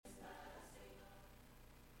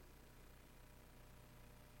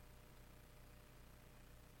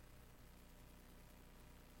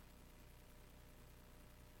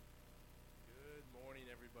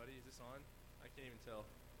on? I can't even tell.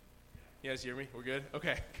 You guys hear me? We're good?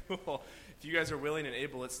 Okay, cool. If you guys are willing and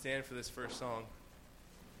able, let's stand for this first song.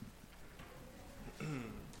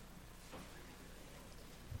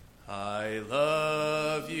 I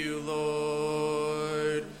love you,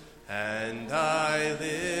 Lord, and I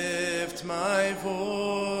lift my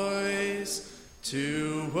voice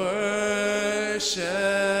to worship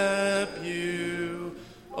you,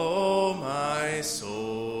 O my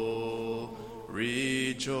soul,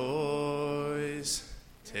 rejoice.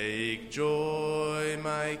 Take joy,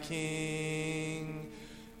 my King,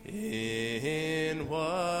 in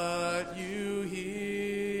what you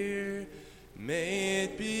hear. May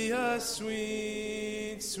it be a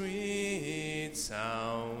sweet, sweet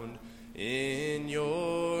sound in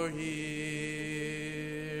your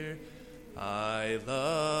ear. I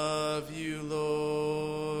love you,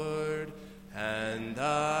 Lord, and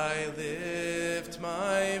I lift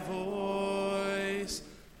my voice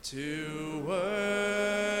to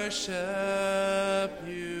worship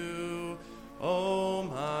you, O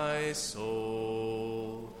my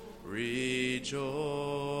soul, rejoice.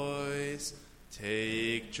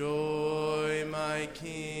 Take joy, my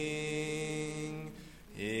King,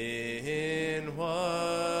 in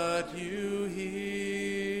what you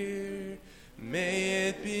hear. May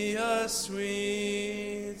it be a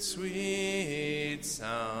sweet, sweet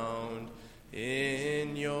sound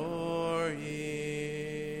in your ear.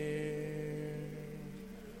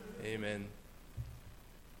 Amen.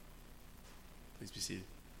 Please be seated.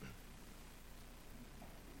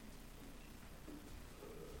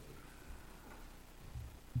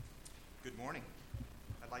 Good morning.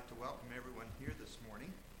 I'd like to welcome everyone here this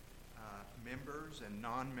morning, members and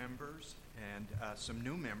non-members, and some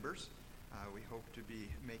new members. We hope to be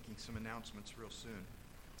making some announcements real soon.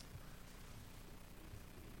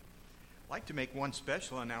 I'd like to make one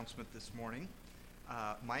special announcement this morning.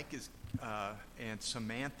 Mike and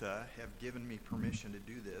Samantha have given me permission to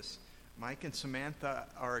do this. Mike and Samantha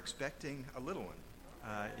are expecting a little one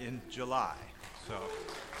in July, so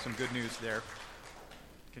some good news there.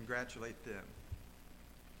 Congratulate them.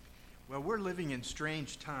 Well, we're living in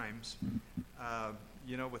strange times,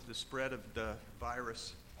 with the spread of the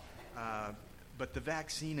virus, but the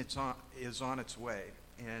vaccine is on its way,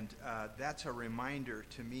 and that's a reminder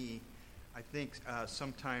to me. I think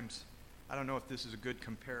sometimes, I don't know if this is a good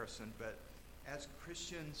comparison, but as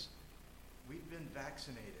Christians, we've been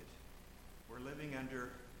vaccinated. We're living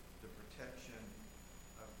under the protection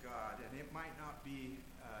of God, and it might not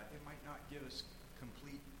give us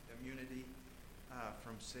complete immunity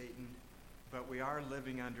from Satan, but we are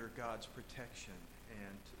living under God's protection,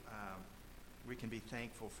 and we can be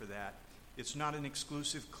thankful for that. It's not an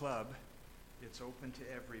exclusive club. It's open to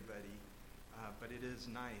everybody, but it is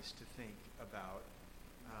nice to think about.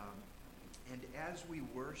 And as we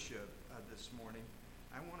worship this morning,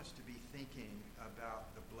 I want us to be thinking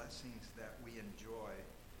about the blessings that we enjoy.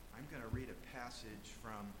 I'm going to read a passage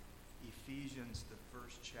from Ephesians, the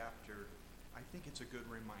first chapter. I think it's a good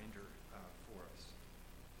reminder for us.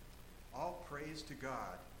 All praise to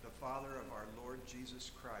God, the Father of our Lord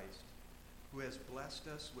Jesus Christ, who has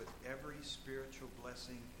blessed us with every spiritual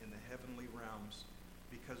blessing in the heavenly realms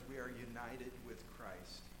because we are united with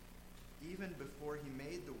Christ. Even before he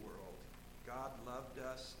made the world, God loved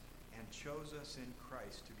us and chose us in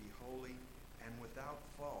Christ to be holy and without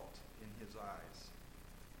fault in his eyes.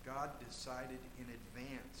 God decided in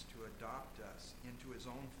advance to adopt us into his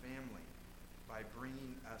own family by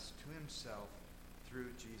bringing us to himself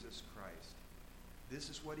through Jesus Christ. This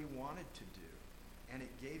is what he wanted to do, and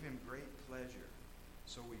it gave him great pleasure.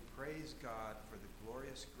 So we praise God for the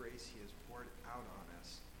glorious grace he has poured out on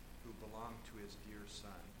us who belong to his dear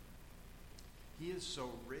Son. He is so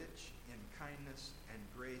rich in kindness and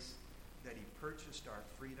grace that he purchased our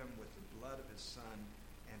freedom with the blood of his Son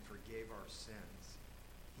and forgave our sins.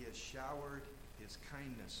 He has showered his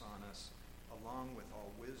kindness on us along with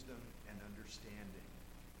all wisdom and understanding.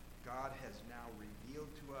 God has now revealed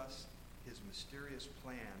to us his mysterious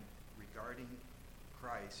plan regarding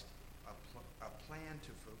Christ, a plan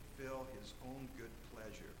to fulfill his own good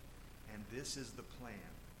pleasure. And this is the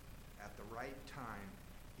plan. At the right time,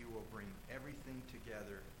 he will bring everything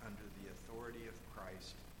together under the authority of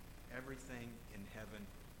Christ, everything in heaven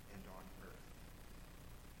and on earth.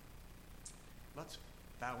 Let's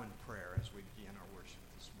bow in prayer as we begin our worship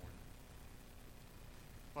this morning.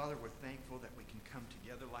 Father, we're thankful that we can come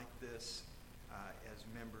together like this as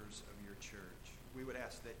members of your church. We would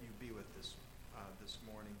ask that you be with us this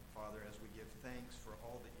morning, Father, as we give thanks for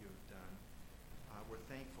all that you have done. We're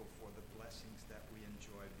thankful for the blessings that we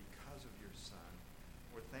enjoy because of your Son.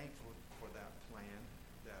 We're thankful for that plan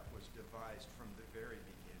that was devised from the very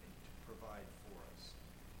beginning to provide for us.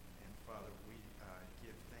 And Father, we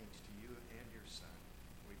give thanks to you and your Son.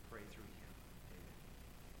 We pray through him.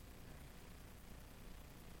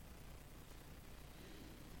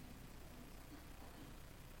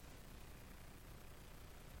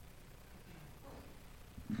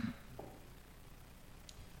 Amen.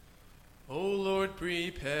 O Lord,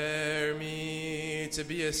 prepare me to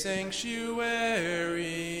be a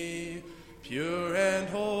sanctuary, pure and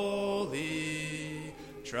holy,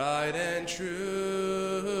 tried and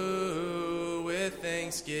true. With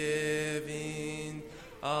thanksgiving,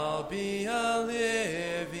 I'll be a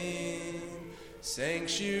living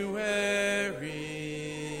sanctuary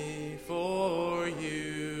for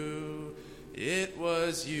you. It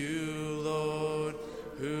was you, Lord,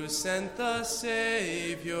 who sent the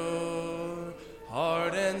Savior,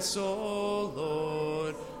 heart and soul,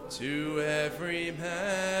 Lord, to every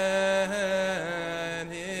man.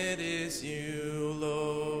 It is you,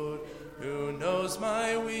 Lord, who knows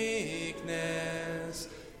my weakness.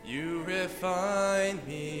 You refine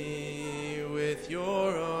me with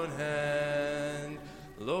your own hand.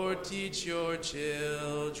 Lord, teach your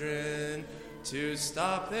children to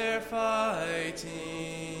stop their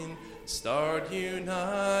fighting, start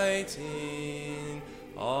uniting,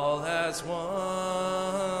 all as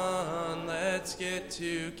one. Let's get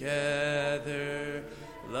together,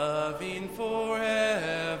 loving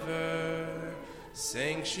forever,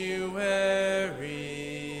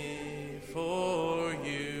 sanctuary for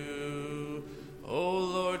you. O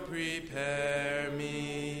Lord, prepare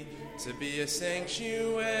me to be a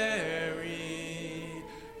sanctuary,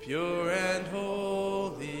 pure and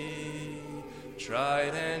holy,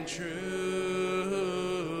 tried and true.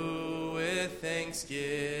 With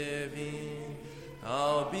thanksgiving,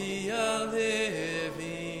 I'll be a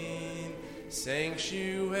living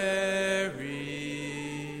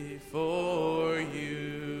sanctuary for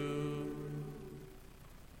you.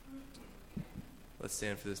 Let's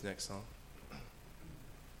stand for this next song.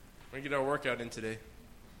 We're going to get our workout in today.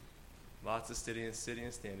 Lots of sitting and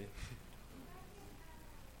standing.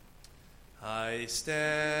 I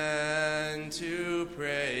stand to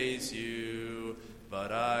praise you,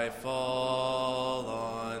 but I fall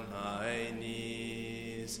on my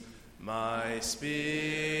knees. My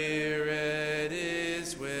spirit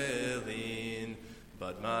is willing,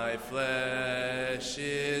 but my flesh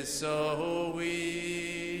is so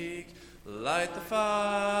weak. Light the fire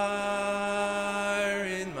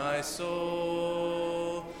in my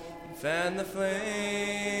soul, fan the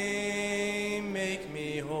flame, make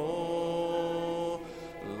me whole.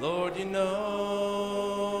 Lord, you know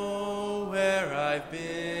where I've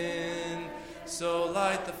been, so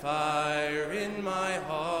light the fire in my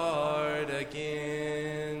heart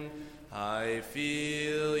again. I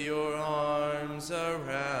feel your arms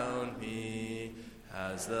around me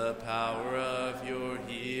as the power of your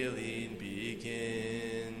healing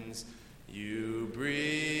begins. You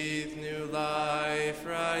breathe new life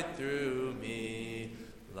right through me,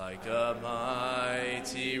 like a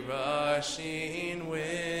mighty rushing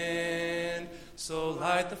wind. So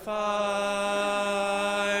light the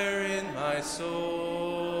fire in my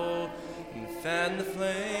soul, and fan the flame,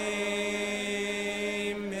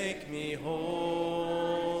 make me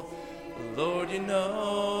whole. Lord, you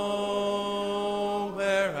know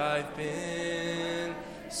where I've been,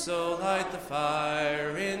 so light the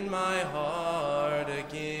fire in my heart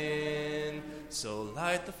again. So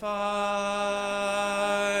light the fire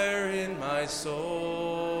in my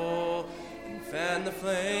soul, and fan the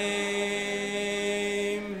flame,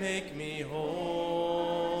 make me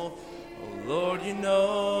whole. Oh Lord, you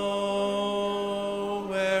know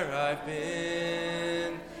where I've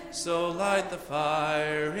been, so light the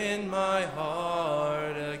fire in my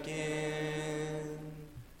heart again.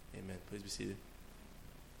 Amen. Please be seated.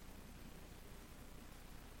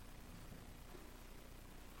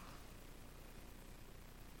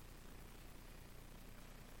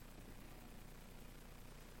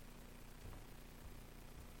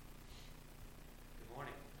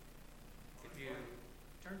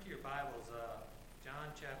 Turn to your Bibles, John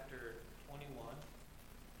chapter 21.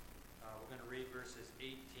 We're going to read verses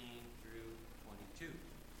 18 through 22.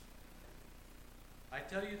 I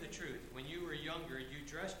tell you the truth, when you were younger, you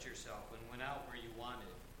dressed yourself and went out where you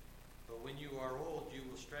wanted. But when you are old, you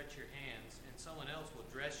will stretch your hands, and someone else will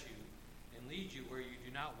dress you and lead you where you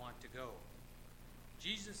do not want to go.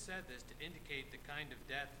 Jesus said this to indicate the kind of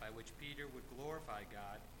death by which Peter would glorify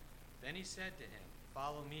God. Then he said to him,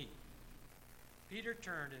 "Follow me." Peter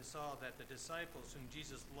turned and saw that the disciples whom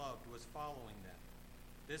Jesus loved was following them.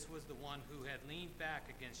 This was the one who had leaned back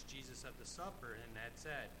against Jesus at the supper and had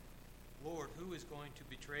said, "Lord, who is going to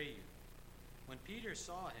betray you?" When Peter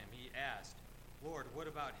saw him, he asked, "Lord, what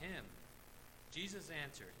about him?" Jesus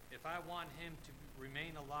answered, "If I want him to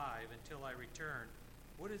remain alive until I return,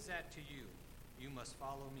 what is that to you? You must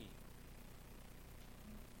follow me."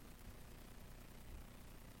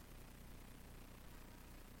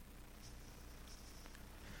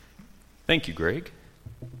 Thank you, Greg.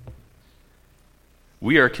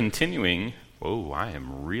 We are continuing. Whoa, I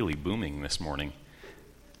am really booming this morning.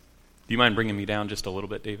 Do you mind bringing me down just a little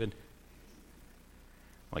bit, David?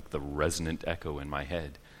 Like the resonant echo in my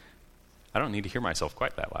head. I don't need to hear myself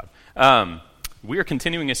quite that loud. We are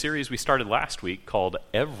continuing a series we started last week called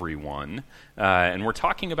Everyone, and we're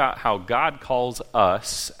talking about how God calls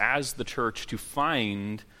us as the church to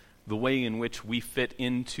find the way in which we fit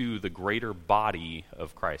into the greater body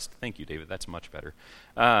of Christ. Thank you, David. That's much better.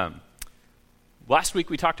 Last week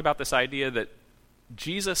we talked about this idea that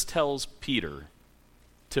Jesus tells Peter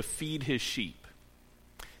to feed his sheep.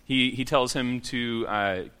 He tells him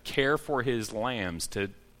to care for his lambs, to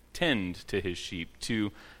tend to his sheep,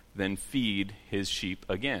 to then feed his sheep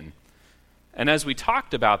again. And as we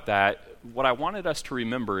talked about that, what I wanted us to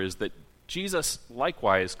remember is that Jesus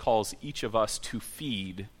likewise calls each of us to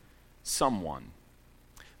feed someone.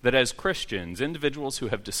 That as Christians, individuals who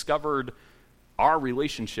have discovered our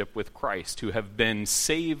relationship with Christ, who have been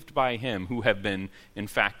saved by him, who have been, in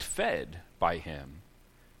fact, fed by him,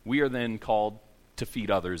 we are then called to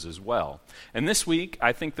feed others as well. And this week,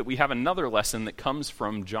 I think that we have another lesson that comes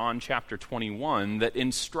from John chapter 21 that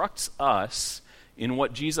instructs us in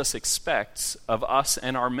what Jesus expects of us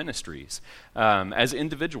and our ministries as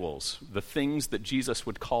individuals, the things that Jesus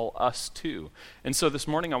would call us to. And so this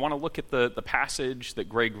morning I want to look at the passage that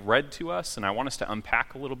Greg read to us, and I want us to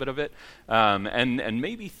unpack a little bit of it and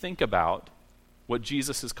maybe think about what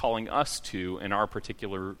Jesus is calling us to in our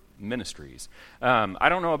particular ministries. I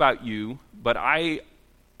don't know about you, but I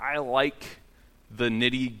like the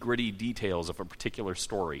nitty-gritty details of a particular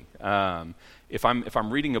story. If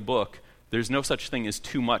I'm reading a book, there's no such thing as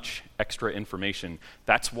too much extra information.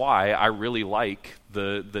 That's why I really like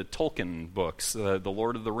the Tolkien books, the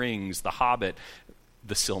Lord of the Rings, The Hobbit,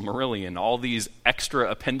 the Silmarillion, all these extra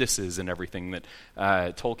appendices and everything that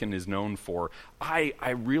Tolkien is known for.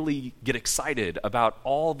 I really get excited about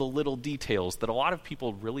all the little details that a lot of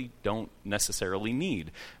people really don't necessarily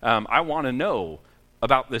need. I want to know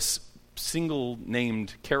about this single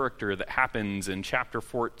named character that happens in chapter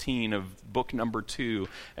 14 of book number 2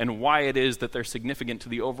 and why it is that they're significant to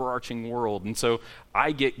the overarching world. And so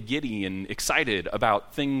I get giddy and excited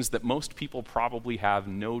about things that most people probably have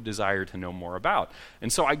no desire to know more about.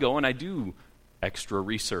 And so I go and I do extra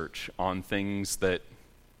research on things that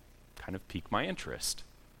kind of pique my interest.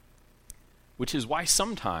 Which is why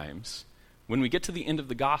sometimes when we get to the end of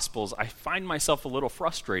the Gospels, I find myself a little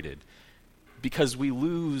frustrated because we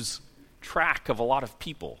lose track of a lot of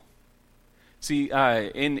people. See,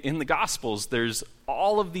 in the Gospels, there's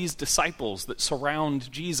all of these disciples that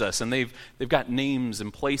surround Jesus, and they've got names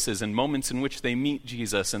and places and moments in which they meet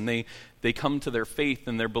Jesus, and they come to their faith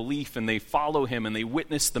and their belief, and they follow him, and they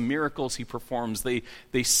witness the miracles he performs. They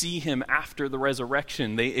see him after the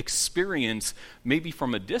resurrection. They experience, maybe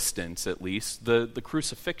from a distance at least, the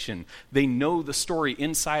crucifixion. They know the story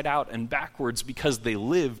inside out and backwards because they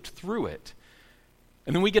lived through it.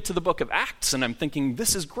 And then we get to the book of Acts, and I'm thinking,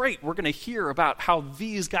 this is great. We're going to hear about how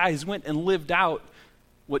these guys went and lived out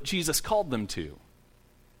what Jesus called them to.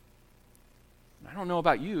 And I don't know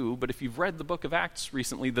about you, but if you've read the book of Acts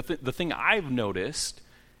recently, the thing I've noticed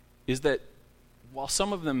is that while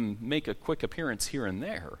some of them make a quick appearance here and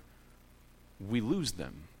there, we lose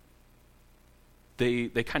them. They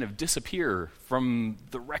kind of disappear from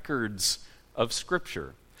the records of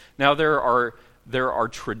Scripture. Now, there are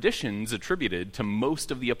traditions attributed to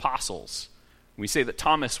most of the apostles. We say that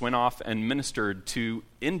Thomas went off and ministered to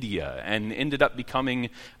India and ended up becoming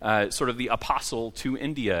sort of the apostle to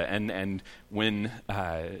India. And when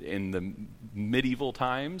in the medieval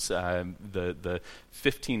times, the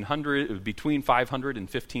 1500, between 500 and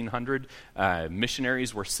 1500,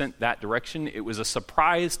 missionaries were sent that direction. It was a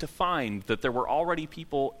surprise to find that there were already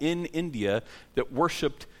people in India that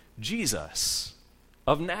worshiped Jesus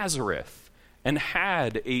of Nazareth and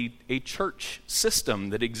had a church system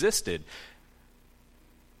that existed.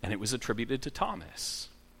 And it was attributed to Thomas,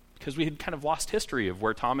 because we had kind of lost history of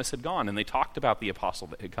where Thomas had gone, and they talked about the apostle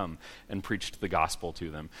that had come and preached the gospel to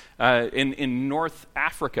them. In North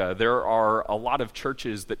Africa, there are a lot of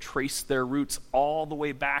churches that trace their roots all the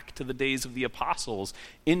way back to the days of the apostles,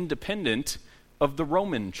 independent of the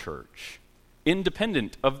Roman church,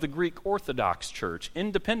 independent of the Greek Orthodox Church,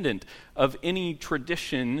 independent of any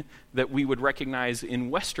tradition that we would recognize in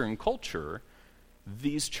Western culture.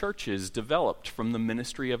 these churches developed from the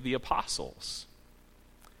ministry of the apostles.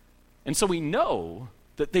 And so we know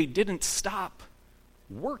that they didn't stop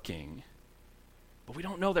working, but we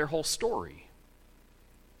don't know their whole story.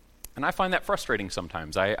 And I find that frustrating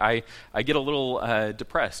sometimes. I get a little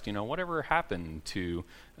depressed. Whatever happened to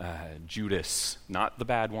Judas? Not the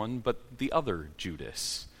bad one, but the other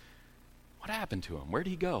Judas. What happened to him? Where did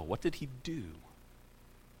he go? What did he do?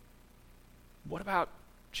 What about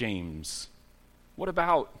James? What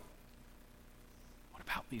about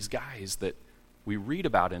these guys that we read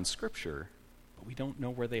about in Scripture, but we don't know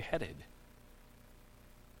where they headed?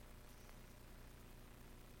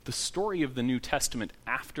 The story of the New Testament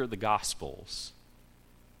after the Gospels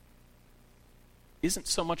isn't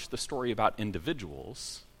so much the story about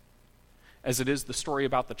individuals as it is the story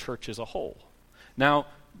about the church as a whole. Now,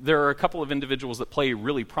 there are a couple of individuals that play a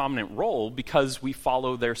really prominent role because we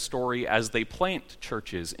follow their story as they plant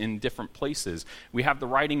churches in different places. We have the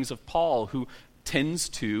writings of Paul, who tends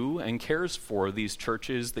to and cares for these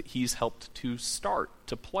churches that he's helped to start,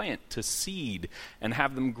 to plant, to seed, and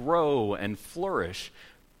have them grow and flourish.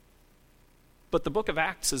 But the book of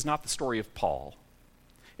Acts is not the story of Paul.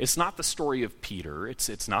 It's not the story of Peter.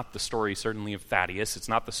 It's not the story, certainly, of Thaddeus. It's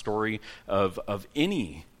not the story of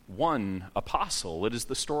any one apostle. It is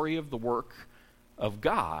the story of the work of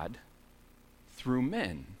God through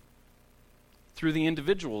men, through the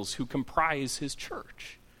individuals who comprise his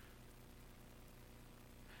church.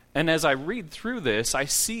 And as I read through this, I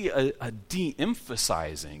see a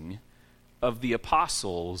de-emphasizing of the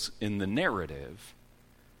apostles in the narrative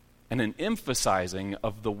and an emphasizing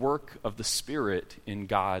of the work of the Spirit in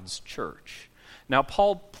God's church. Now,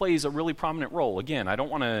 Paul plays a really prominent role. Again, I don't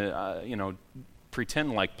want to,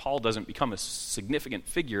 pretend like Paul doesn't become a significant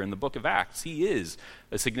figure in the book of Acts. He is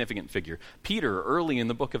a significant figure. Peter, early in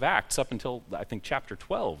the book of Acts, up until, I think, chapter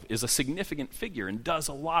 12, is a significant figure and does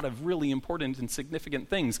a lot of really important and significant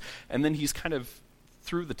things. And then he's kind of,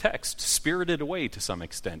 through the text, spirited away to some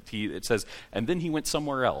extent. It says, and then he went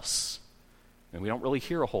somewhere else. And we don't really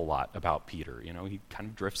hear a whole lot about Peter. He kind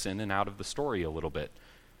of drifts in and out of the story a little bit.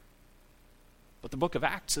 But the book of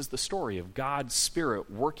Acts is the story of God's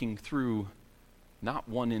Spirit working through not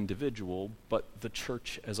one individual, but the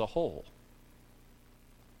church as a whole.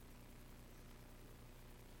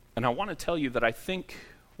 And I want to tell you that I think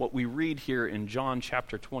what we read here in John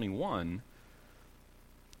chapter 21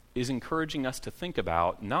 is encouraging us to think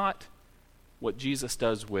about not what Jesus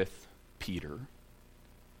does with Peter,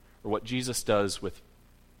 or what Jesus does with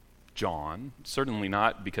John, certainly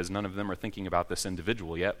not because none of them are thinking about this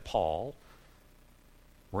individual yet, Paul,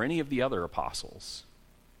 or any of the other apostles,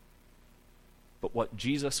 but what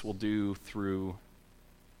Jesus will do through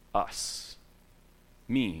us,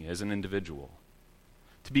 me as an individual.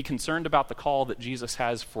 To be concerned about the call that Jesus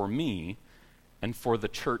has for me and for the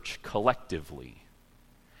church collectively.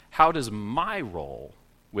 How does my role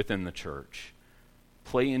within the church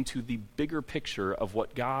play into the bigger picture of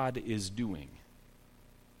what God is doing?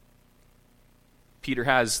 Peter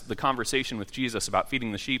has the conversation with Jesus about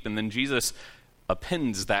feeding the sheep, and then Jesus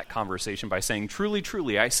appends that conversation by saying, "Truly,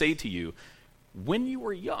 truly, I say to you, when you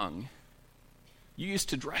were young, you used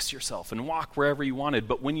to dress yourself and walk wherever you wanted,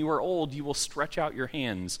 but when you are old, you will stretch out your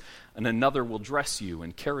hands, and another will dress you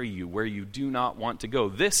and carry you where you do not want to go."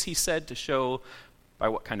 This he said to show by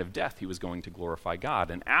what kind of death he was going to glorify God.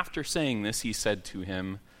 And after saying this, he said to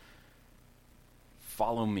him,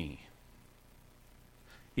 "Follow me."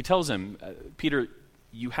 He tells him, Peter,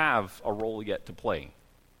 you have a role yet to play.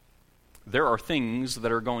 There are things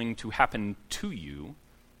that are going to happen to you,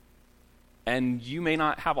 and you may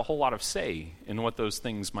not have a whole lot of say in what those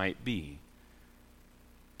things might be.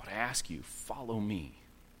 But I ask you, follow me.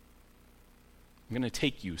 I'm going to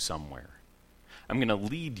take you somewhere. I'm going to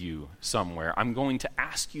lead you somewhere. I'm going to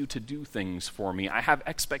ask you to do things for me. I have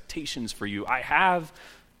expectations for you. I have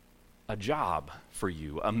a job for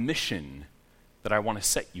you, a mission that I want to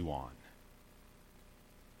set you on.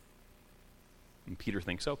 And Peter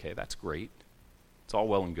thinks, okay, that's great. It's all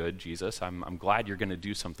well and good, Jesus. I'm glad you're going to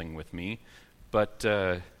do something with me, but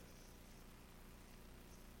I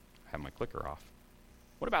have my clicker off.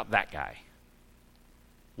 What about that guy?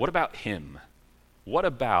 What about him? What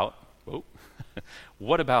about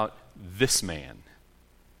this man?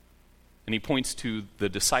 And he points to the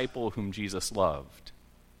disciple whom Jesus loved.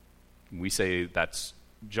 We say that's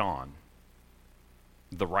John,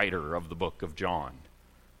 the writer of the book of John.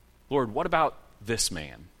 Lord, what about this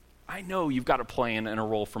man? I know you've got a plan and a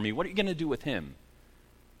role for me. What are you going to do with him?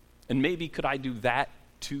 And maybe could I do that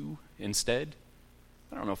too instead?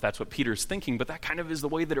 I don't know if that's what Peter's thinking, but that kind of is the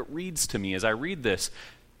way that it reads to me as I read this.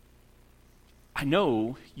 I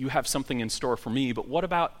know you have something in store for me, but what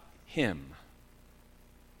about him?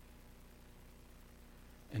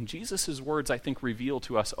 And Jesus' words, I think, reveal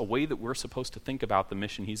to us a way that we're supposed to think about the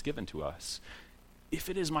mission he's given to us. If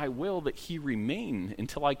it is my will that he remain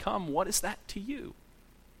until I come, what is that to you?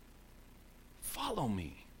 Follow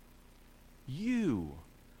me. You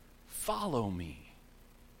follow me.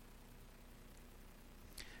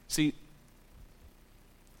 See,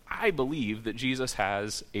 I believe that Jesus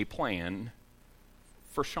has a plan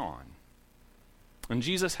for Sean. And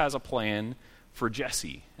Jesus has a plan for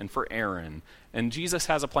Jesse and for Aaron. And Jesus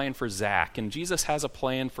has a plan for Zach. And Jesus has a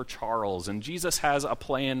plan for Charles. And Jesus has a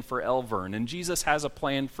plan for Elvern. And Jesus has a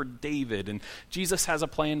plan for David. And Jesus has a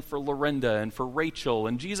plan for Lorinda and for Rachel.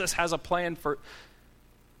 And Jesus has a plan for...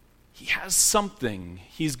 He has something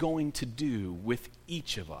he's going to do with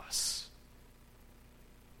each of us.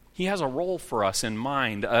 He has a role for us in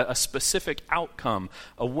mind, a specific outcome,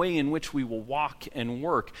 a way in which we will walk and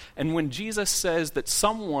work. And when Jesus says that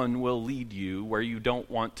someone will lead you where you don't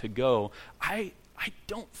want to go, I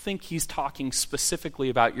don't think he's talking specifically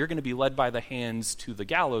about you're going to be led by the hands to the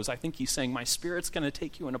gallows. I think he's saying my Spirit's going to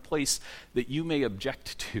take you in a place that you may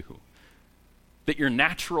object to, that your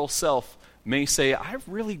natural self may say, I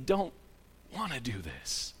really don't want to do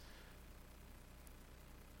this.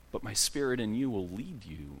 But my Spirit in you will lead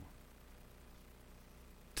you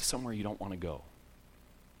to somewhere you don't want to go.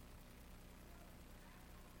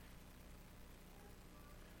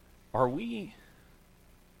 Are we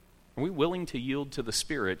willing to yield to the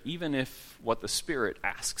Spirit, even if what the Spirit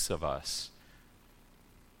asks of us,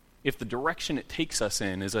 if the direction it takes us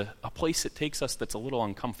in is a place it takes us that's a little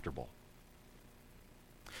uncomfortable?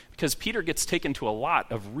 Because Peter gets taken to a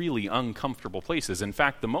lot of really uncomfortable places. In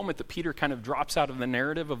fact, the moment that Peter kind of drops out of the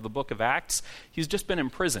narrative of the book of Acts, he's just been in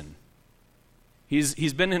prison.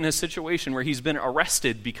 He's been in a situation where he's been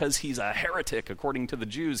arrested because he's a heretic according to the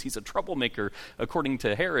Jews. He's a troublemaker according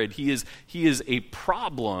to Herod. He is a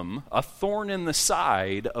problem, a thorn in the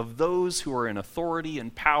side of those who are in authority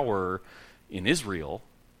and power in Israel,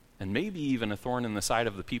 and maybe even a thorn in the side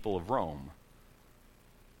of the people of Rome.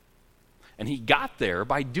 And he got there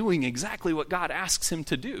by doing exactly what God asks him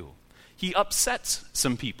to do. He upsets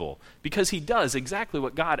some people because he does exactly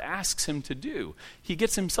what God asks him to do. He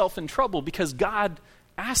gets himself in trouble because God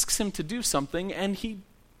asks him to do something and he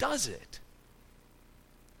does it.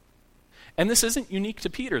 And this isn't unique to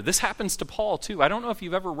Peter. This happens to Paul too. I don't know if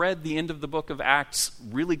you've ever read the end of the book of Acts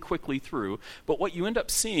really quickly through, but what you end up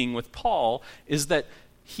seeing with Paul is that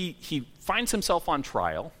he finds himself on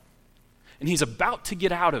trial and he's about to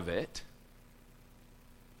get out of it.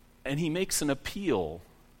 And he makes an appeal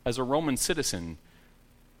as a Roman citizen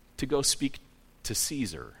to go speak to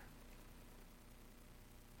Caesar.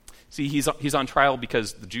 See, he's on trial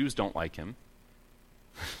because the Jews don't like him,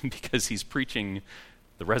 because he's preaching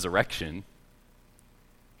the resurrection.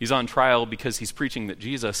 He's on trial because he's preaching that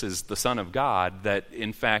Jesus is the Son of God, that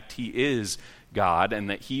in fact he is God, and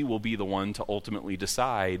that he will be the one to ultimately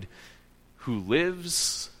decide who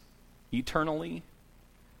lives eternally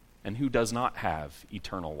and who does not have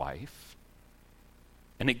eternal life.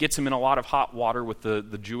 And it gets him in a lot of hot water with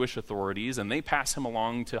the Jewish authorities, and they pass him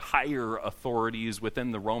along to higher authorities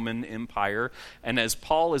within the Roman Empire. And as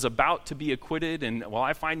Paul is about to be acquitted, and, well,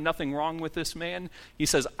 I find nothing wrong with this man, he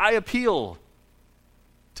says, I appeal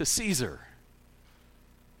to Caesar.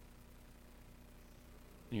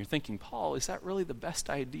 And you're thinking, Paul, is that really the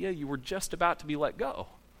best idea? You were just about to be let go.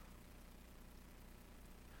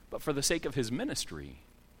 But for the sake of his ministry,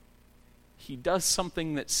 he does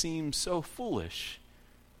something that seems so foolish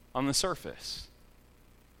on the surface.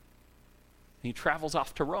 He travels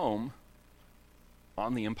off to Rome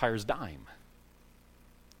on the empire's dime.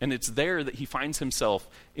 And it's there that he finds himself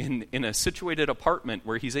in a situated apartment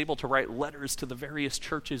where he's able to write letters to the various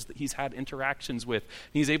churches that he's had interactions with.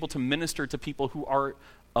 He's able to minister to people who are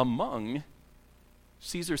among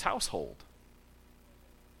Caesar's household.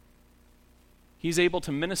 He's able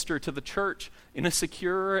to minister to the church in a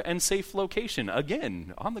secure and safe location,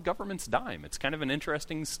 again, on the government's dime. It's kind of an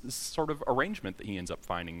interesting sort of arrangement that he ends up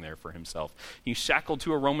finding there for himself. He's shackled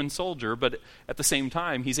to a Roman soldier, but at the same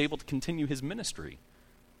time, he's able to continue his ministry,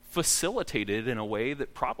 facilitated in a way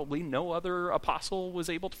that probably no other apostle was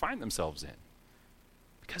able to find themselves in,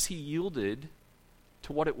 because he yielded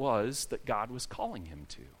to what it was that God was calling him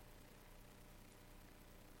to.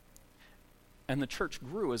 And the church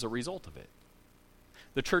grew as a result of it.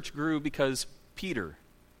 The church grew because Peter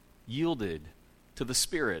yielded to the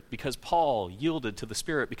Spirit, because Paul yielded to the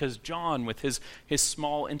Spirit, because John, with his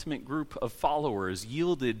small, intimate group of followers,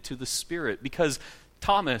 yielded to the Spirit, because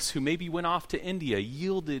Thomas, who maybe went off to India,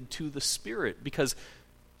 yielded to the Spirit, because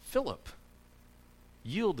Philip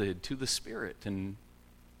yielded to the Spirit and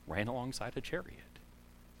ran alongside a chariot.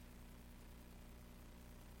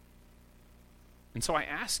 And so I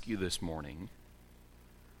ask you this morning,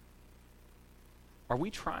 are we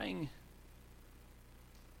trying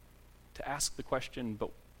to ask the question, but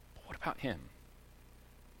what about him?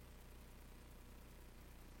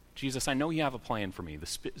 Jesus, I know you have a plan for me. The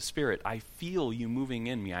Spirit, I feel you moving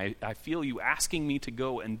in me. I feel you asking me to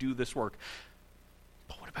go and do this work.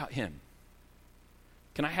 But what about him?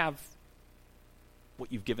 Can I have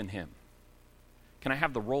what you've given him? Can I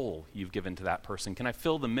have the role you've given to that person? Can I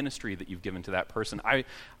fill the ministry that you've given to that person? I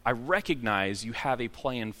recognize you have a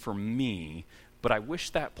plan for me, but I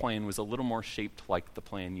wish that plan was a little more shaped like the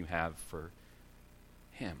plan you have for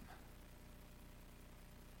him.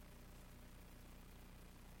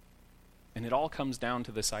 And it all comes down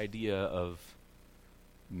to this idea of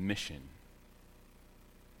mission.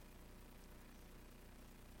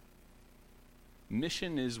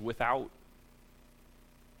 Mission is without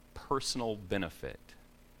personal benefit.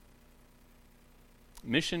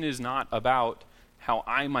 Mission is not about how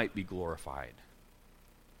I might be glorified.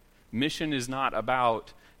 Mission is not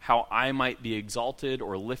about how I might be exalted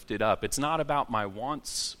or lifted up. It's not about my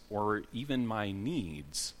wants or even my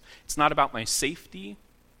needs. It's not about my safety.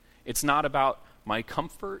 It's not about my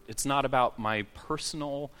comfort. It's not about my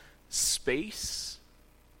personal space.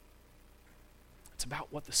 It's about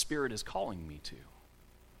what the Spirit is calling me to.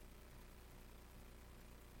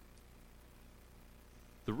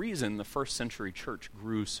 The reason the first century church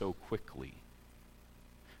grew so quickly,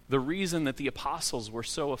 the reason that the apostles were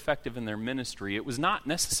so effective in their ministry, it was not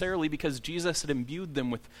necessarily because Jesus had imbued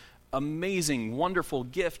them with amazing, wonderful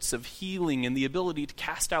gifts of healing and the ability to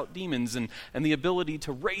cast out demons and the ability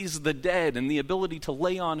to raise the dead and the ability to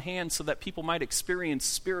lay on hands so that people might experience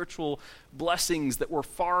spiritual blessings that were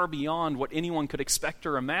far beyond what anyone could expect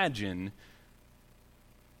or imagine.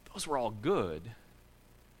 Those were all good.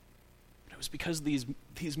 But it was because these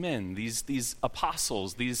men, these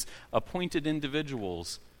apostles, these appointed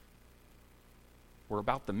individuals were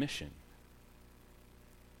about the mission.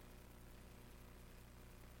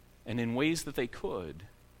 And in ways that they could,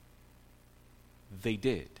 they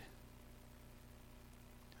did.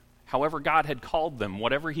 However God had called them,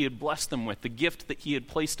 whatever he had blessed them with, the gift that he had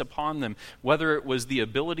placed upon them, whether it was the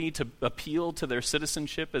ability to appeal to their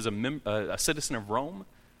citizenship as a citizen of Rome,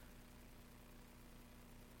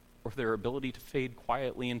 or their ability to fade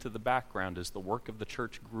quietly into the background as the work of the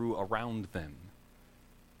church grew around them,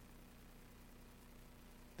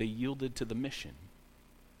 they yielded to the mission,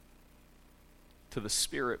 to the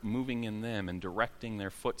Spirit moving in them and directing their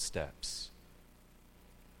footsteps,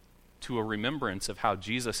 to a remembrance of how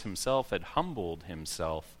Jesus himself had humbled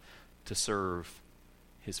himself to serve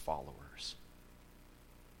his followers.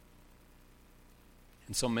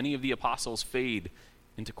 And so many of the apostles fade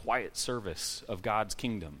into quiet service of God's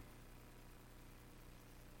kingdom,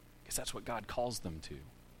 because that's what God calls them to.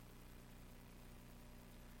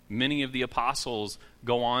 Many of the apostles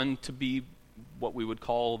go on to be what we would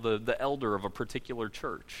call the elder of a particular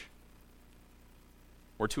church,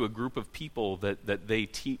 or to a group of people that they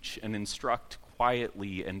teach and instruct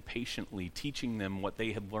quietly and patiently, teaching them what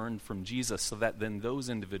they had learned from Jesus so that then those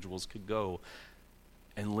individuals could go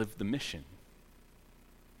and live the mission.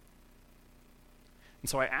 And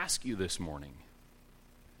so I ask you this morning,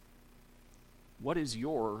 what is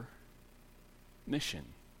your mission?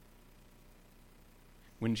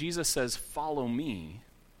 When Jesus says, "Follow me,"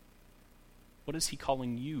 what is he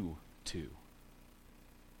calling you to?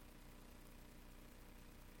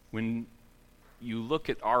 When you look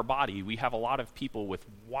at our body, we have a lot of people with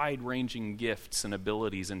wide-ranging gifts and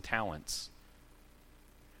abilities and talents.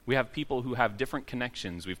 We have people who have different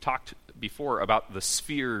connections. We've talked before about the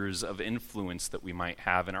spheres of influence that we might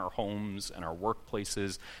have in our homes and our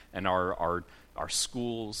workplaces and our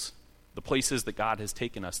schools, the places that God has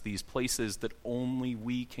taken us, these places that only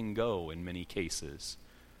we can go in many cases.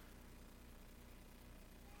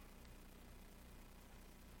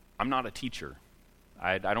 I'm not a teacher.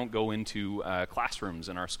 I don't go into classrooms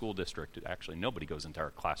in our school district. Actually, nobody goes into our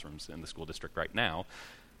classrooms in the school district right now.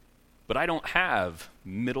 But I don't have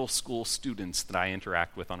middle school students that I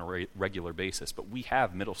interact with on a regular basis. But we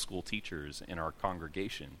have middle school teachers in our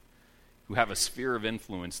congregation who have a sphere of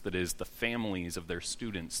influence that is the families of their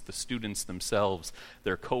students, the students themselves,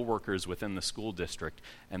 their co-workers within the school district.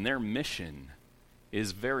 And their mission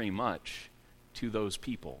is very much to those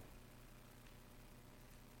people.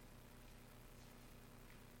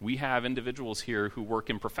 We have individuals here who work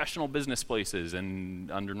in professional business places and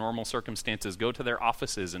under normal circumstances go to their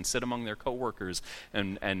offices and sit among their coworkers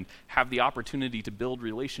and have the opportunity to build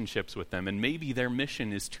relationships with them. And maybe their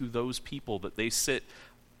mission is to those people that they sit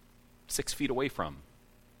 6 feet away from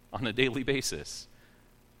on a daily basis,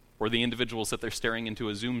 or the individuals that they're staring into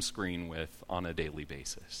a Zoom screen with on a daily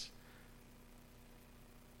basis.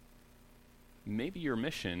 Maybe your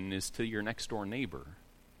mission is to your next door neighbor.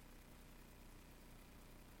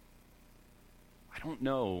 I don't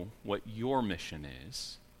know what your mission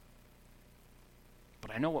is,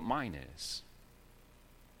 but I know what mine is.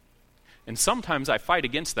 And sometimes I fight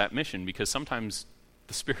against that mission because sometimes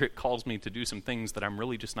the Spirit calls me to do some things that I'm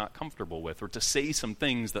really just not comfortable with, or to say some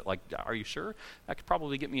things that, like, are you sure? That could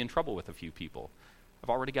probably get me in trouble with a few people. I've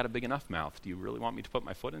already got a big enough mouth. Do you really want me to put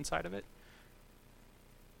my foot inside of it?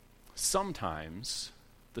 Sometimes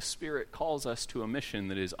the Spirit calls us to a mission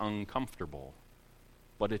that is uncomfortable,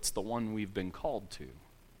 but it's the one we've been called to.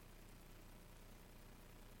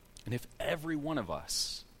 And if every one of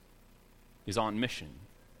us is on mission,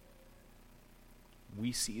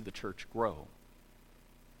 we see the church grow.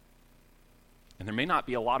 And there may not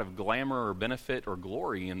be a lot of glamour or benefit or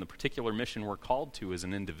glory in the particular mission we're called to as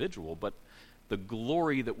an individual, but the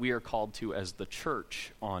glory that we are called to as the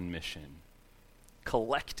church on mission,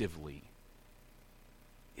 collectively,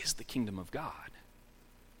 is the kingdom of God.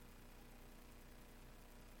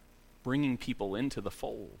 Bringing people into the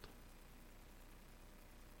fold,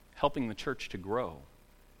 helping the church to grow,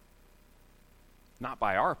 not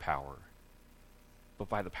by our power, but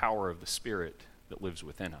by the power of the Spirit that lives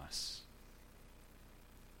within us.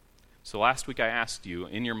 So last week I asked you,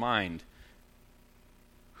 in your mind,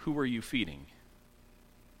 who are you feeding?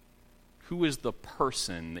 Who is the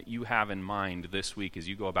person that you have in mind this week as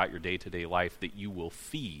you go about your day-to-day life that you will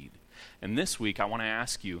feed? And this week I want to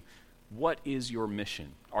ask you, what is your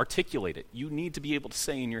mission? Articulate it. You need to be able to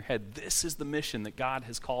say in your head, this is the mission that God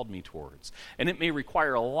has called me towards. And it may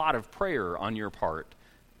require a lot of prayer on your part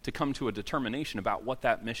to come to a determination about what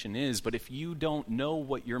that mission is. But if you don't know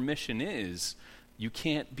what your mission is, you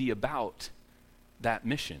can't be about that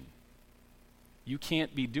mission. You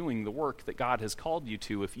can't be doing the work that God has called you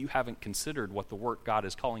to if you haven't considered what the work God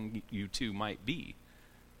is calling you to might be.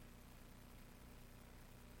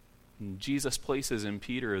 And Jesus places in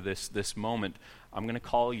Peter this moment, I'm going to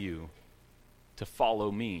call you to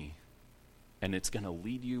follow me, and it's going to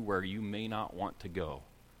lead you where you may not want to go.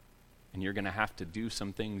 And you're going to have to do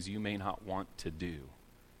some things you may not want to do.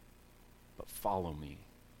 But follow me.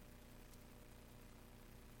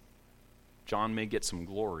 John may get some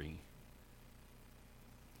glory.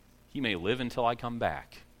 He may live until I come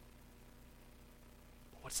back.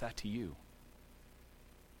 But what's that to you?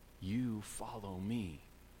 You follow me.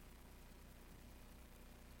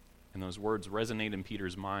 And those words resonate in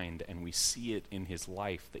Peter's mind, and we see it in his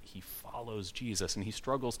life that he follows Jesus, and he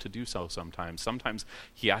struggles to do so sometimes. Sometimes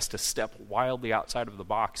he has to step wildly outside of the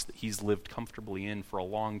box that he's lived comfortably in for a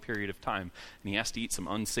long period of time, and he has to eat some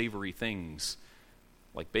unsavory things,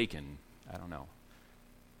 like bacon. I don't know.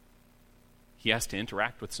 He has to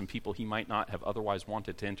interact with some people he might not have otherwise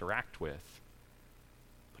wanted to interact with,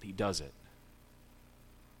 but he does it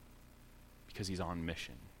because he's on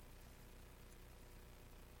mission.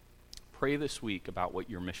 Pray this week about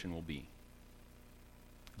what your mission will be,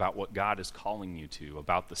 about what God is calling you to,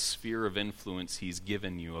 about the sphere of influence he's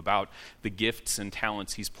given you, about the gifts and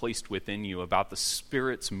talents he's placed within you, about the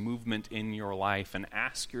Spirit's movement in your life, and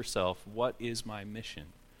ask yourself, what is my mission?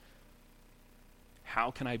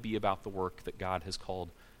 How can I be about the work that God has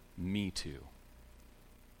called me to?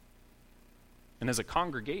 And as a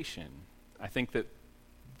congregation, I think that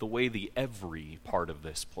the way the every part of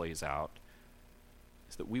this plays out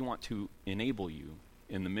is that we want to enable you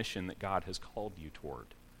in the mission that God has called you toward.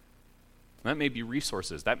 That may be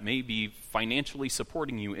resources. That may be financially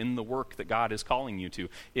supporting you in the work that God is calling you to.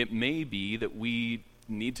 It may be that we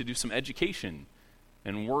need to do some education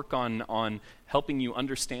and work on helping you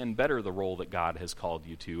understand better the role that God has called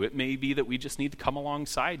you to. It may be that we just need to come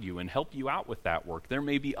alongside you and help you out with that work. There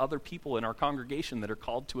may be other people in our congregation that are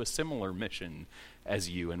called to a similar mission as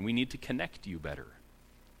you, and we need to connect you better.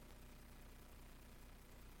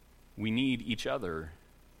 We need each other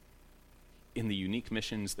in the unique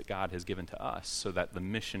missions that God has given to us so that the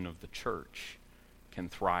mission of the church can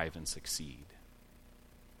thrive and succeed.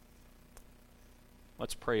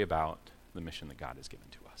 Let's pray about the mission that God has given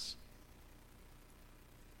to us.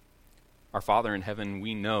 Our Father in heaven,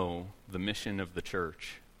 we know the mission of the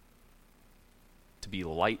church to be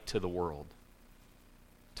light to the world,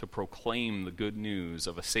 to proclaim the good news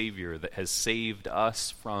of a Savior that has saved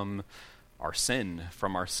us from our sin,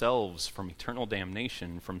 from ourselves, from eternal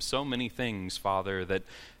damnation, from so many things, Father, that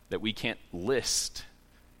we can't list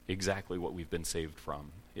exactly what we've been saved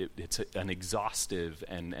from. It's an exhaustive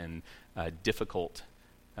and difficult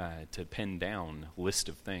to pin down list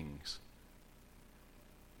of things.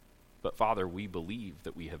 But Father, we believe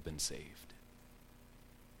that we have been saved.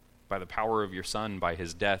 By the power of your Son, by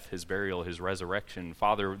his death, his burial, his resurrection,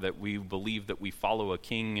 Father, that we believe that we follow a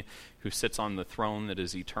King who sits on the throne that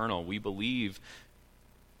is eternal. We believe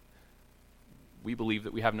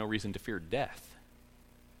that we have no reason to fear death.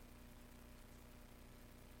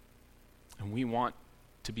 And we want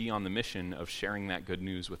to be on the mission of sharing that good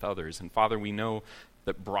news with others. And Father, we know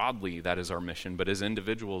that broadly that is our mission, but as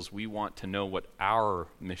individuals, we want to know what our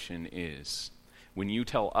mission is. When you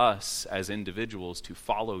tell us as individuals to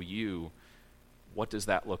follow you, what does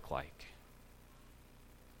that look like?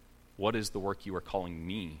 What is the work you are calling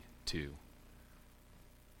me to?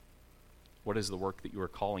 What is the work that you are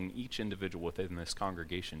calling each individual within this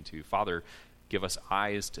congregation to? Father, give us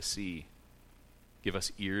eyes to see. Give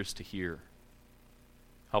us ears to hear.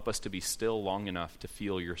 Help us to be still long enough to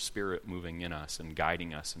feel your Spirit moving in us and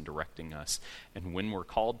guiding us and directing us. And when we're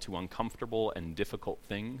called to uncomfortable and difficult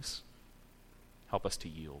things, help us to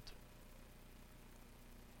yield.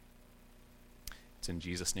 It's in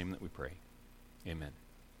Jesus' name that we pray. Amen.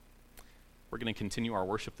 We're going to continue our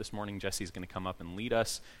worship this morning. Jesse's going to come up and lead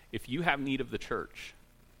us. If you have need of the church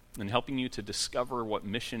and helping you to discover what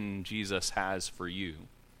mission Jesus has for you,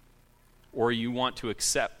 or you want to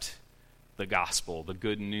accept the gospel, the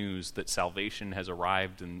good news that salvation has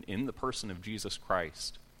arrived in the person of Jesus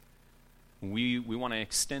Christ, we want to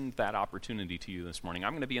extend that opportunity to you this morning.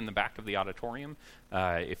 I'm going to be in the back of the auditorium.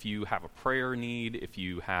 If you have a prayer need, if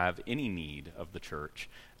you have any need of the church,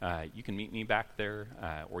 you can meet me back there,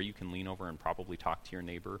 or you can lean over and probably talk to your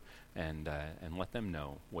neighbor and let them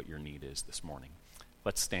know what your need is this morning.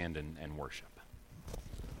 Let's stand and worship.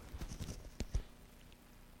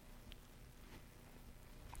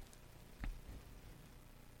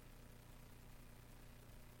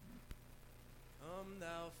 Come,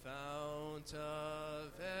 thou fount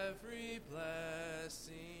of every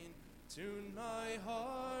blessing, tune my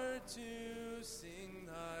heart to sing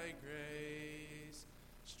thy grace.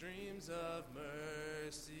 Streams of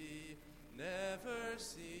mercy never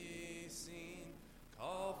ceasing,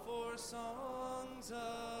 call for songs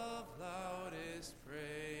of loudest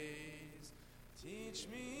praise. Teach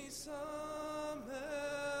me some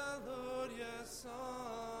melodious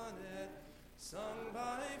sonnet, sung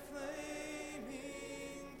by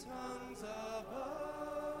flaming tongues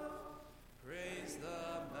above. Praise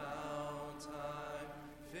the mount I'm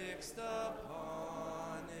fixed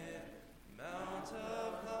upon it, mount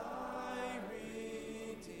of thy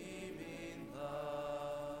redeeming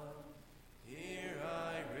love. Here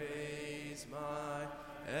I raise my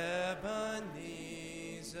Ebenezer,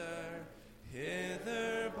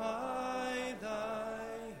 hither by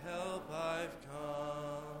thy help I've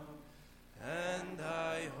come, and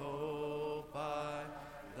I hope by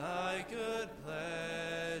thy good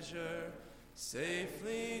pleasure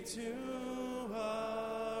safely to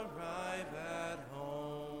arrive at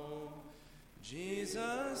home.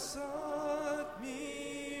 Jesus sought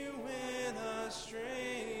me when a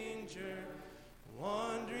stranger,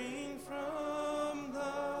 wandering from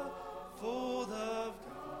the fold of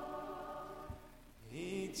God.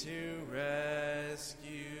 He to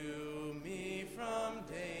rescue me from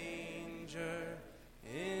danger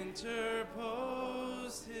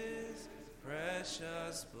interposed his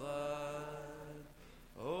precious blood.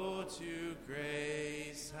 Oh, to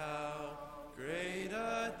grace how great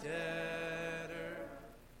a debtor,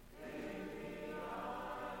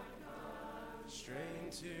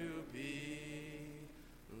 strained to be.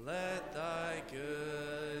 Let thy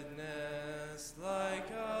goodness like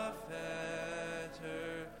a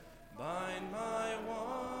fetter bind my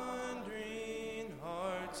wandering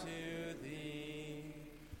heart to thee.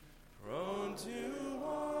 Prone to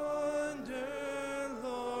wander,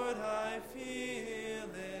 Lord, I feel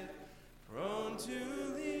it. Prone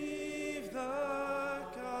to leave the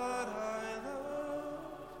God I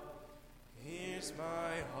love. Here's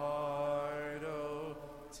my heart, oh,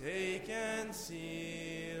 take and seal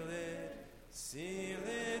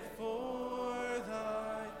it for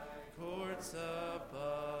thy courts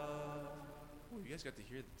above. Ooh, you guys got to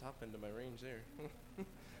hear the top end of my range there. All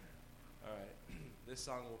right, this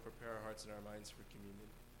song will prepare our hearts and our minds for communion.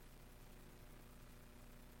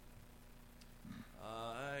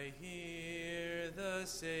 I hear the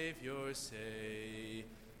Savior say,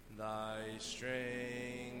 thy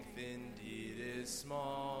strength indeed is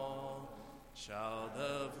small. Child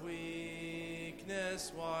of weakness,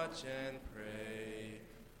 weakness watch and pray.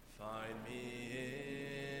 Find me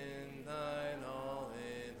in thine all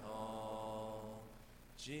in all.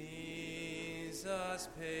 Jesus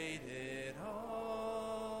paid it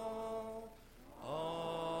all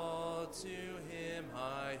to him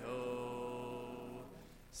I owe.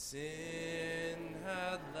 Sin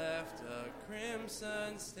had left a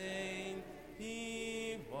crimson stain,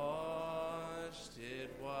 he washed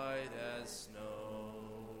it white as snow.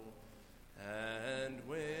 And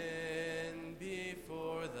when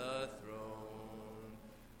before the throne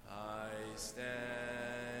I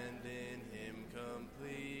stand in him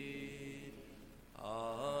complete,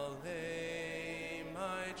 I'll lay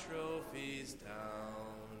my trophies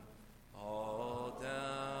down, all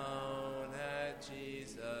down at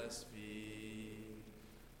Jesus' feet.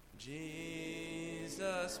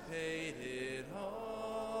 Jesus paid it all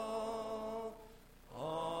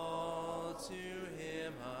to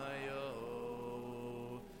him I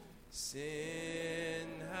owe. Sin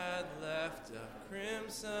had left a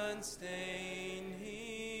crimson stain,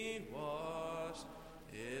 he washed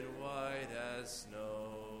it white as snow.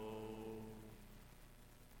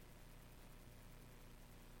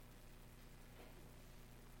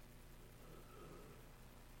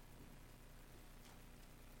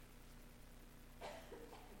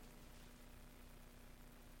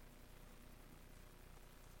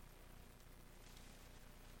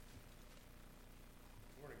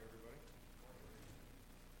 Morning, everybody.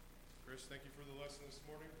 Chris, thank you for the lesson this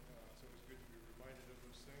morning. It's always good to be reminded of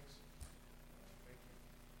those things. Thank you.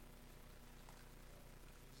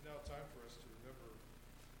 It's now time for us to remember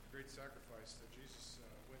the great sacrifice that Jesus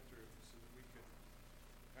went through so that we could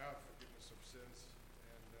have forgiveness of sins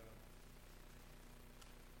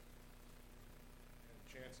and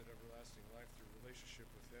chance at everlasting life through relationship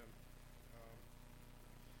with Him.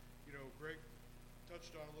 Greg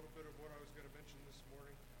touched on a little bit of what I was going to mention this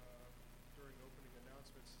morning during opening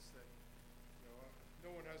announcements, is that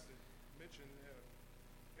no one has to mention,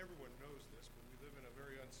 everyone knows this, but we live in a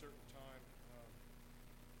very uncertain time.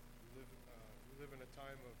 We live in a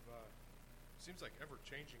time of seems like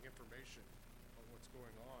ever-changing information on what's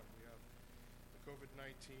going on. We have the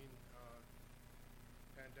COVID-19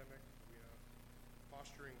 pandemic. We have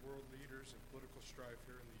posturing world leaders and political strife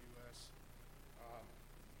here in the U.S.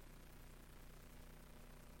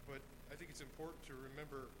 But I think it's important to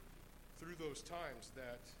remember through those times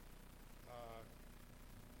that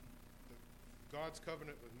God's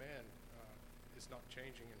covenant with man is not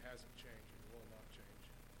changing and hasn't changed and will not change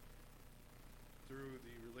through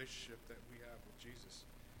the relationship that we have with Jesus.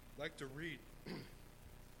 I'd like to read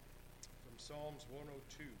from Psalms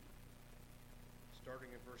 102,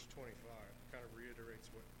 starting in verse 25. It kind of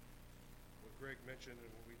reiterates what Greg mentioned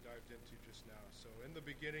and what we dived into just now. So, in the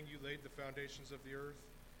beginning you laid the foundations of the earth,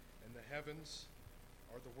 and the heavens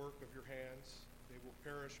are the work of your hands. They will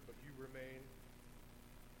perish, but you remain.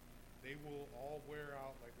 They will all wear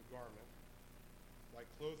out like a garment. Like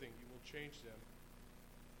clothing, you will change them,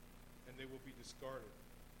 and they will be discarded.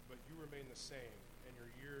 But you remain the same, and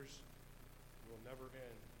your years will never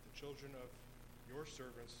end. The children of your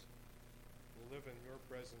servants will live in your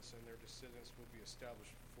presence, and their descendants will be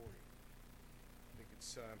established before you. I think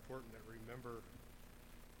it's important that we remember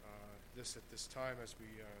this at this time as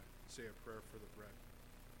we say a prayer for the bread.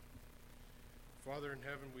 Father in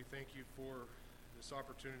heaven, we thank you for this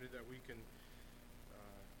opportunity that we can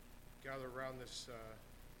gather around this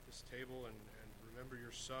table and remember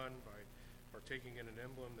your Son by partaking in an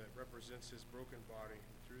emblem that represents his broken body.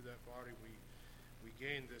 And through that body we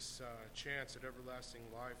gain this chance at everlasting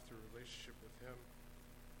life through relationship with him.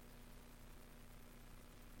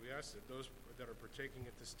 We ask that those that are partaking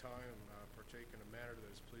at this time partake in a manner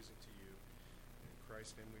that is pleasing to you. In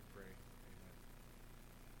Christ's name we pray. Amen.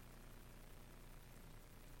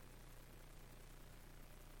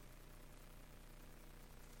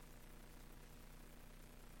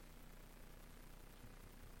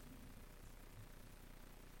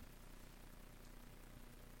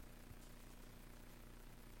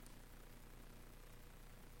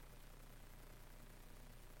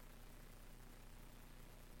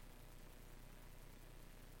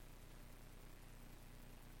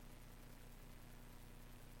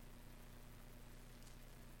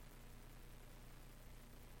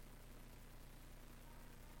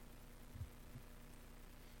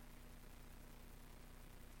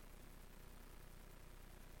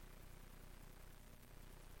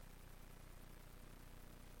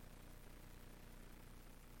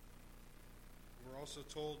 Also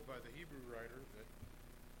told by the Hebrew writer that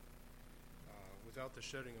without the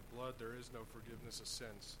shedding of blood there is no forgiveness of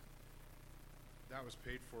sins. that was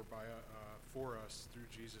paid for for us through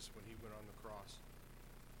Jesus when he went on the cross.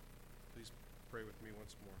 Please pray with me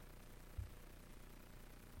once more.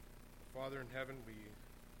 Father in heaven, we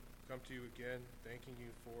come to you again, thanking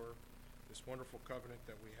you for this wonderful covenant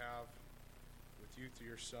that we have with you through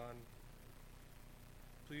your Son.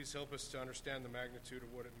 Please help us to understand the magnitude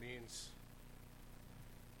of what it means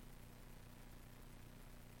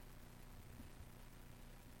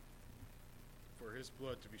for his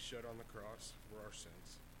blood to be shed on the cross for our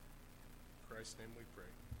sins. In Christ's name we pray.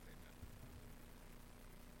 Amen.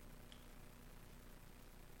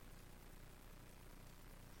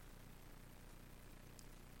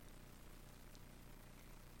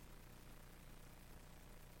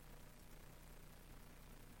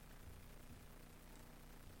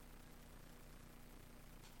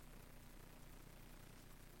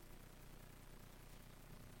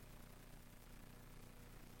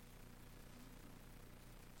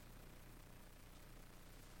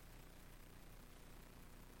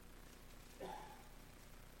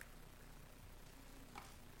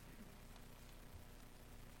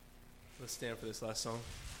 Let's stand for this last song.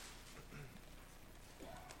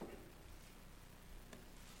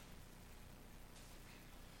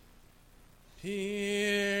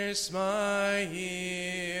 Pierce my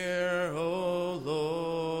ear, O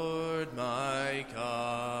Lord, my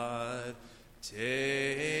God.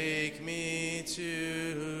 Take me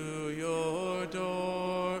to your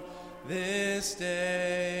door this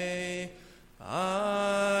day.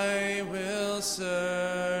 I will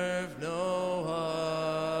serve no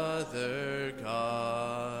other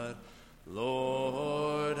God.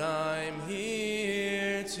 Lord, I'm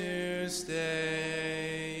here to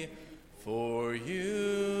stay, for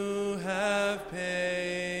you have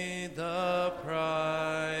paid the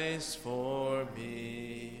price for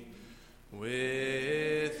me.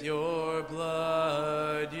 With your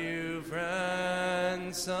blood you've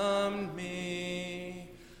ransomed me.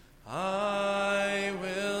 I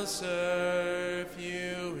will serve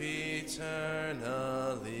you eternally.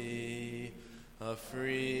 A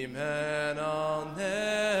free man I'll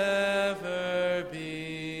never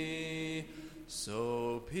be.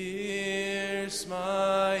 So pierce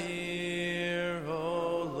my ear,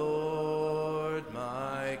 O Lord,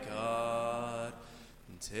 my God,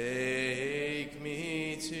 and take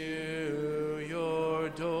me to your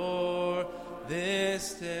door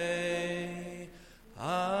this day.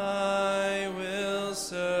 I will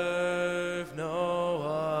serve no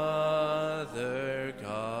other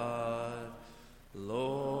God.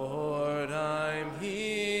 Lord, I'm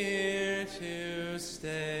here to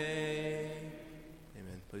stay.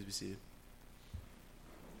 Amen. Please be seated.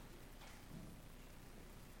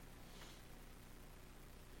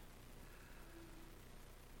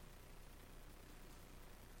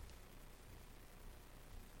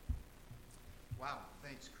 Wow,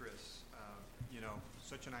 thanks, Chris.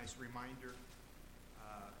 Such a nice reminder.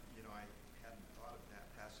 I hadn't thought of that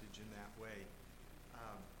passage in that way.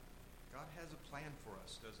 God has a plan for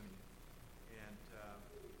us, doesn't he? And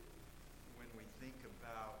when we think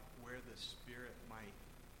about where the Spirit might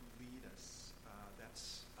lead us,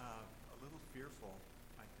 that's a little fearful,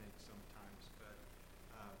 I think, sometimes. But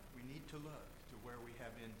we need to look to where we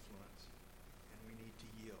have influence, and we need to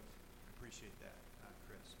yield. I appreciate that,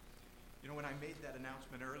 Chris. When I made that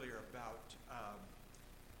announcement earlier about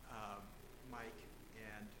Mike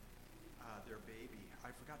and their baby,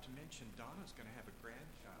 I forgot to mention Donna's going to have a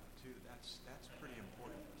grandchild too. That's pretty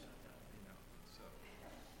important, So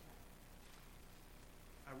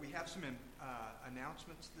we have some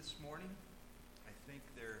announcements this morning. I think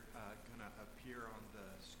they're going to appear on the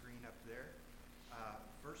screen up there.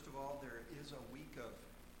 First of all, there is a week of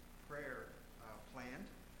prayer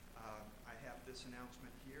planned. I have this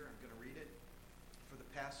announcement here. I'm going to read it. For the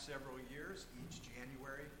past several years, each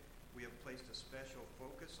January, we have placed a special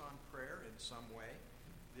focus on prayer in some way.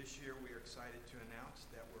 This year, we are excited to announce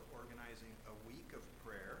that we're organizing a week of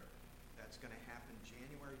prayer. That's going to happen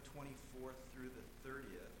January 24th through the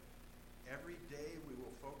 30th. Every day, we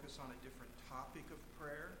will focus on a different topic of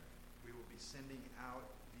prayer. We will be sending out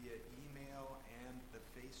via email and the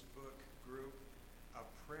Facebook group a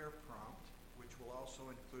prayer prompt, which will also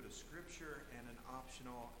include a scripture and an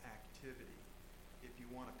optional activity. If you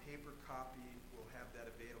want a paper copy, we'll have that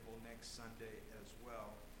available next Sunday as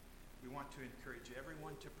well. We want to encourage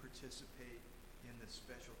everyone to participate in this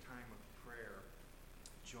special time of prayer.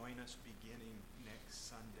 Join us beginning next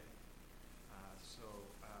Sunday.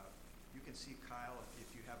 You can see Kyle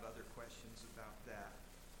if you have other questions about that.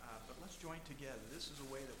 But let's join together. This is a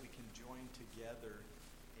way that we can join together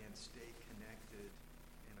and stay connected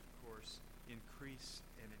and, of course, increase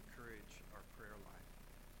and encourage our prayer life.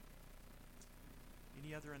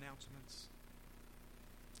 Any other announcements?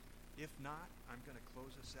 If not, I'm going to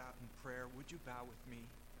close us out in prayer. Would you bow with me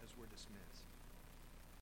as we're dismissed?